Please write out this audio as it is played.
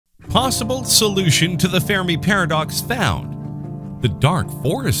possible solution to the Fermi paradox found: the dark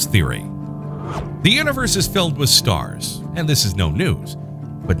forest theory. The universe is filled with stars, and this is no news.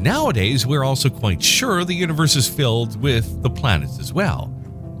 But nowadays, we're also quite sure the universe is filled with the planets as well.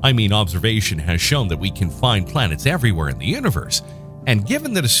 I mean, observation has shown that we can find planets everywhere in the universe, and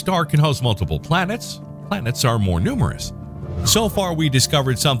given that a star can host multiple planets, planets are more numerous. So far, we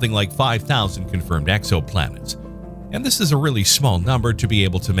discovered something like 5,000 confirmed exoplanets, and this is a really small number to be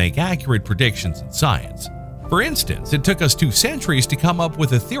able to make accurate predictions in science. For instance, it took us 2 centuries to come up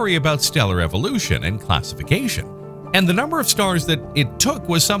with a theory about stellar evolution and classification, and the number of stars that it took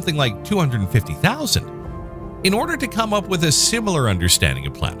was something like 250,000. In order to come up with a similar understanding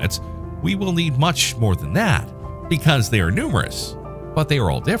of planets, we will need much more than that, because they are numerous, but they are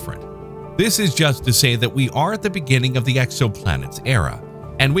all different. This is just to say that we are at the beginning of the exoplanets era,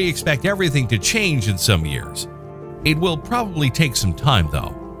 and we expect everything to change in some years. It will probably take some time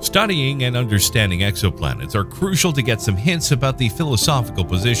though. Studying and understanding exoplanets are crucial to get some hints about the philosophical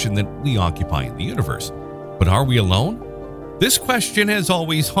position that we occupy in the universe. But are we alone? This question has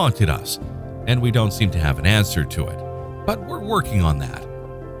always haunted us, and we don't seem to have an answer to it. But we're working on that.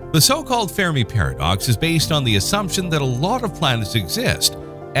 The so-called Fermi paradox is based on the assumption that a lot of planets exist,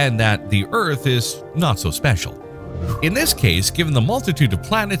 and that the Earth is not so special. In this case, given the multitude of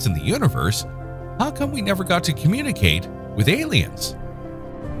planets in the universe, how come we never got to communicate with aliens?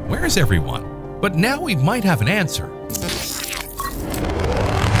 Where is everyone? But now we might have an answer.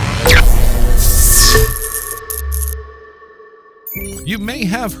 You may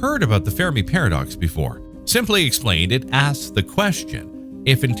have heard about the Fermi paradox before. Simply explained, it asks the question: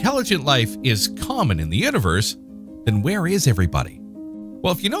 if intelligent life is common in the universe, then where is everybody?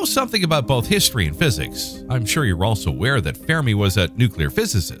 Well, if you know something about both history and physics, I'm sure you're also aware that Fermi was a nuclear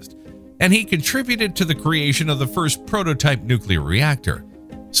physicist, and he contributed to the creation of the first prototype nuclear reactor.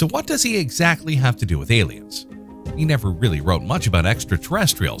 So what does he exactly have to do with aliens? He never really wrote much about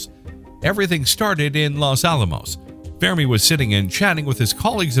extraterrestrials. Everything started in Los Alamos. Fermi was sitting and chatting with his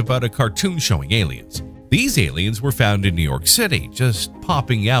colleagues about a cartoon showing aliens. These aliens were found in New York City, just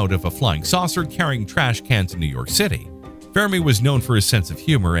popping out of a flying saucer carrying trash cans in New York City. Fermi was known for his sense of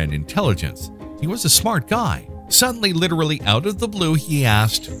humor and intelligence. He was a smart guy. Suddenly, literally out of the blue, he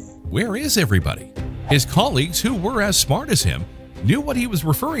asked, "Where is everybody?" His colleagues, who were as smart as him, knew what he was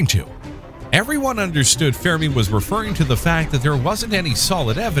referring to. Everyone understood Fermi was referring to the fact that there wasn't any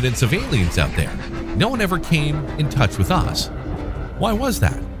solid evidence of aliens out there. No one ever came in touch with us. Why was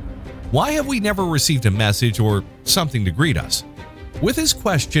that? Why have we never received a message or something to greet us? With his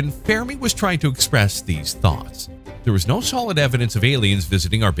question, Fermi was trying to express these thoughts. There was no solid evidence of aliens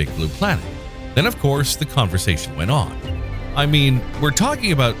visiting our big blue planet. Then, of course, the conversation went on. I mean, we're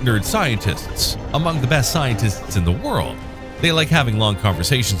talking about nerd scientists, among the best scientists in the world. They like having long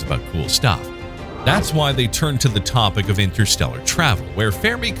conversations about cool stuff. That's why they turned to the topic of interstellar travel, where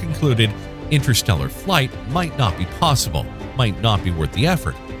Fermi concluded interstellar flight might not be possible, might not be worth the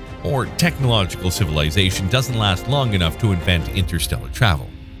effort, or technological civilization doesn't last long enough to invent interstellar travel.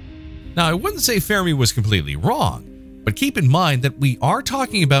 Now, I wouldn't say Fermi was completely wrong, but keep in mind that we are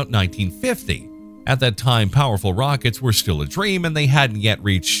talking about 1950. At that time, powerful rockets were still a dream and they hadn't yet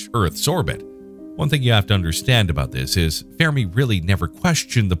reached Earth's orbit. One thing you have to understand about this is Fermi really never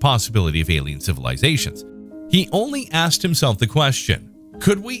questioned the possibility of alien civilizations. He only asked himself the question: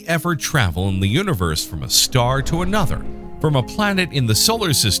 could we ever travel in the universe from a star to another, from a planet in the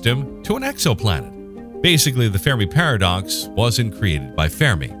solar system to an exoplanet? Basically, the Fermi paradox wasn't created by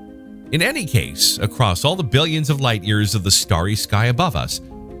Fermi. In any case, across all the billions of light years of the starry sky above us,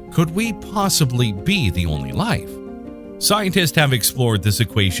 could we possibly be the only life? Scientists have explored this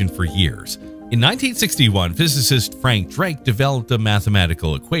equation for years. In 1961, physicist Frank Drake developed a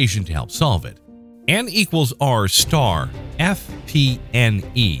mathematical equation to help solve it. N equals R star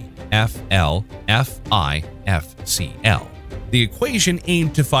FPNE FL FI FCL. The equation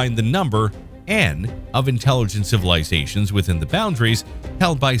aimed to find the number N of intelligent civilizations within the boundaries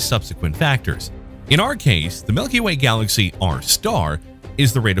held by subsequent factors. In our case, the Milky Way galaxy R star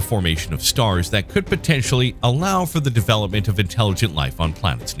is the rate of formation of stars that could potentially allow for the development of intelligent life on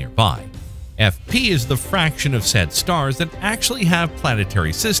planets nearby. FP is the fraction of said stars that actually have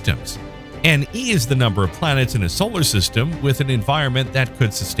planetary systems. NE is the number of planets in a solar system with an environment that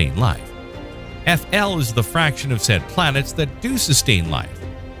could sustain life. FL is the fraction of said planets that do sustain life.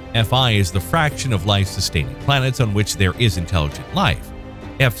 FI is the fraction of life-sustaining planets on which there is intelligent life.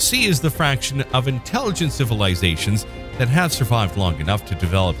 FC is the fraction of intelligent civilizations that have survived long enough to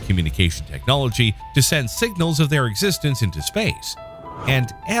develop communication technology to send signals of their existence into space.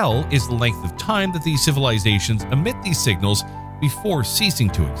 And L is the length of time that these civilizations emit these signals before ceasing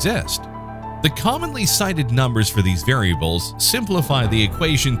to exist. The commonly cited numbers for these variables simplify the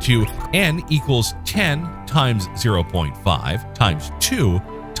equation to n equals 10 times 0.5 times 2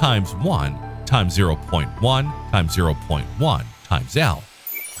 times 1 times 0.1 times 0.1 times L,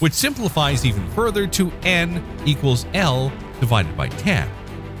 which simplifies even further to n equals L divided by 10.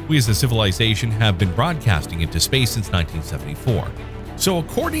 We as a civilization have been broadcasting into space since 1974. So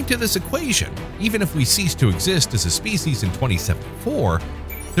according to this equation, even if we cease to exist as a species in 2074,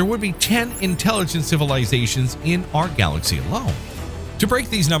 there would be 10 intelligent civilizations in our galaxy alone. To break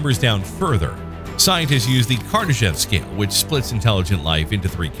these numbers down further, scientists use the Kardashev scale, which splits intelligent life into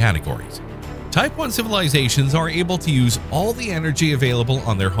 3 categories. Type 1 civilizations are able to use all the energy available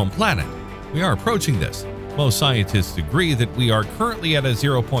on their home planet. We are approaching this. Most scientists agree that we are currently at a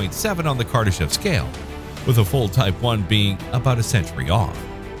 0.7 on the Kardashev scale, with a full Type 1 being about a century off.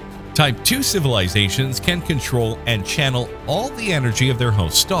 Type 2 civilizations can control and channel all the energy of their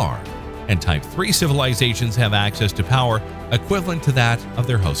host star, and Type 3 civilizations have access to power equivalent to that of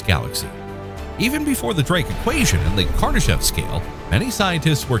their host galaxy. Even before the Drake equation and the Kardashev scale, many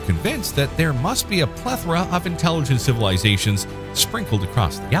scientists were convinced that there must be a plethora of intelligent civilizations sprinkled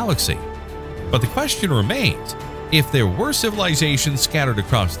across the galaxy. But the question remains, if there were civilizations scattered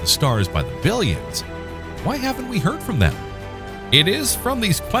across the stars by the billions, why haven't we heard from them? It is from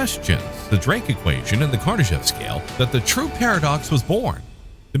these questions, the Drake equation and the Kardashev scale, that the true paradox was born.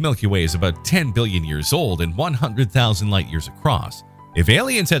 The Milky Way is about 10 billion years old and 100,000 light years across. If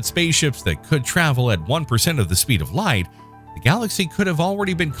aliens had spaceships that could travel at 1% of the speed of light, the galaxy could have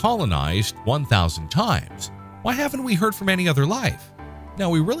already been colonized 1,000 times. Why haven't we heard from any other life? Now,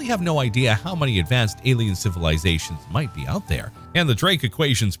 we really have no idea how many advanced alien civilizations might be out there, and the Drake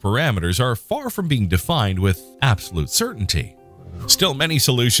equation's parameters are far from being defined with absolute certainty. Still, many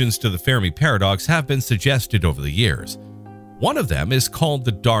solutions to the Fermi paradox have been suggested over the years. One of them is called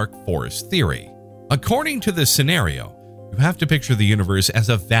the dark forest theory. According to this scenario, you have to picture the universe as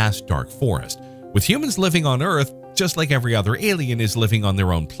a vast dark forest, with humans living on Earth just like every other alien is living on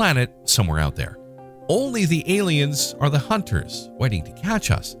their own planet somewhere out there. Only the aliens are the hunters waiting to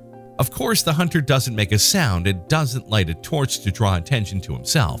catch us. Of course, the hunter doesn't make a sound and doesn't light a torch to draw attention to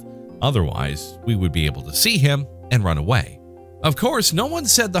himself. Otherwise, we would be able to see him and run away. Of course, no one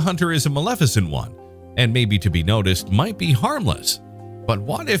said the hunter is a maleficent one, and maybe to be noticed might be harmless. But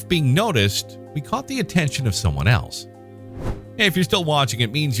what if being noticed, we caught the attention of someone else? Hey, if you're still watching,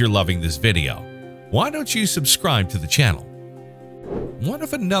 it means you're loving this video. Why don't you subscribe to the channel? What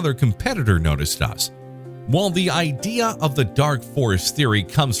if another competitor noticed us? While the idea of the dark forest theory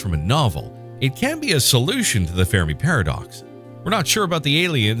comes from a novel, it can be a solution to the Fermi paradox. We're not sure about the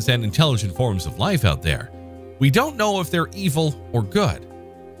aliens and intelligent forms of life out there. We don't know if they're evil or good.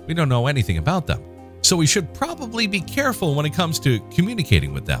 We don't know anything about them, so we should probably be careful when it comes to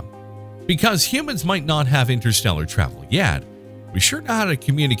communicating with them. Because humans might not have interstellar travel yet, we sure know how to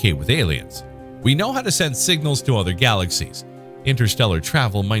communicate with aliens. We know how to send signals to other galaxies. Interstellar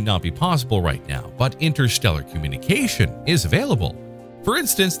travel might not be possible right now, but interstellar communication is available. For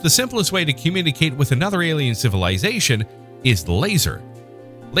instance, the simplest way to communicate with another alien civilization is the laser.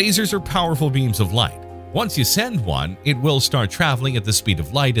 Lasers are powerful beams of light. Once you send one, it will start traveling at the speed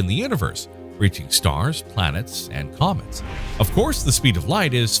of light in the universe, reaching stars, planets, and comets. Of course, the speed of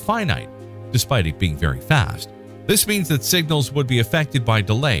light is finite, despite it being very fast. This means that signals would be affected by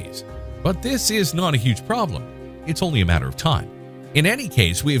delays. But this is not a huge problem. It's only a matter of time. In any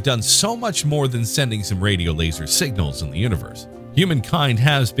case, we have done so much more than sending some radio laser signals in the universe. Humankind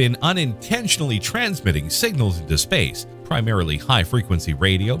has been unintentionally transmitting signals into space, primarily high-frequency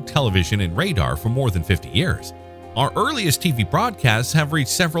radio, television, and radar for more than 50 years. Our earliest TV broadcasts have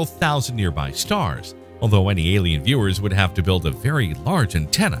reached several thousand nearby stars, although any alien viewers would have to build a very large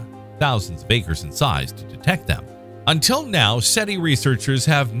antenna, thousands of acres in size, to detect them. Until now, SETI researchers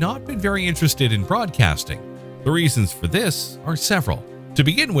have not been very interested in broadcasting. The reasons for this are several. To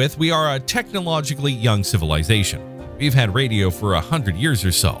begin with, we are a technologically young civilization. We've had radio for 100 years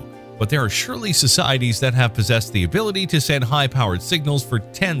or so, but there are surely societies that have possessed the ability to send high-powered signals for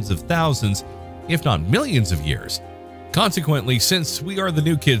tens of thousands, if not millions of years. Consequently, since we are the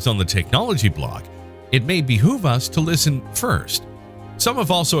new kids on the technology block, it may behoove us to listen first. Some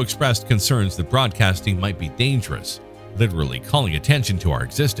have also expressed concerns that broadcasting might be dangerous, literally calling attention to our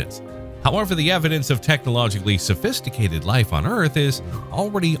existence. However, the evidence of technologically sophisticated life on Earth is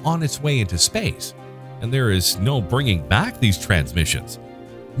already on its way into space, and there is no bringing back these transmissions.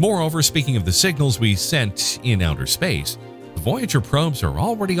 Moreover, speaking of the signals we sent in outer space, the Voyager probes are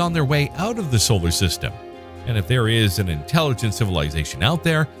already on their way out of the solar system, and if there is an intelligent civilization out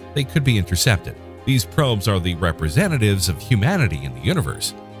there, they could be intercepted. These probes are the representatives of humanity in the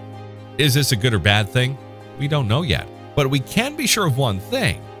universe. Is this a good or bad thing? We don't know yet, but we can be sure of one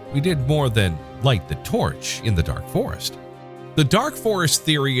thing. We did more than light the torch in the dark forest. The dark forest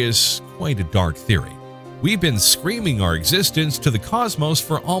theory is quite a dark theory. We've been screaming our existence to the cosmos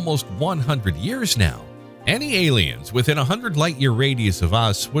for almost 100 years now. Any aliens within a 100 light-year radius of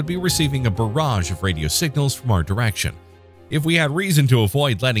us would be receiving a barrage of radio signals from our direction. If we had reason to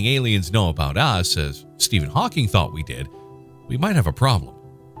avoid letting aliens know about us, as Stephen Hawking thought we did, we might have a problem.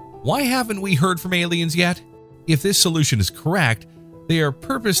 Why haven't we heard from aliens yet? If this solution is correct, they are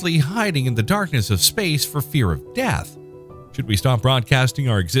purposely hiding in the darkness of space for fear of death. Should we stop broadcasting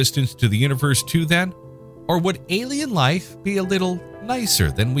our existence to the universe too then? Or would alien life be a little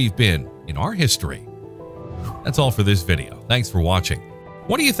nicer than we've been in our history? That's all for this video. Thanks for watching.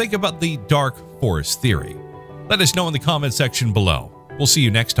 What do you think about the dark forest theory? Let us know in the comment section below. We'll see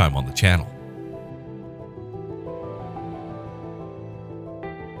you next time on the channel.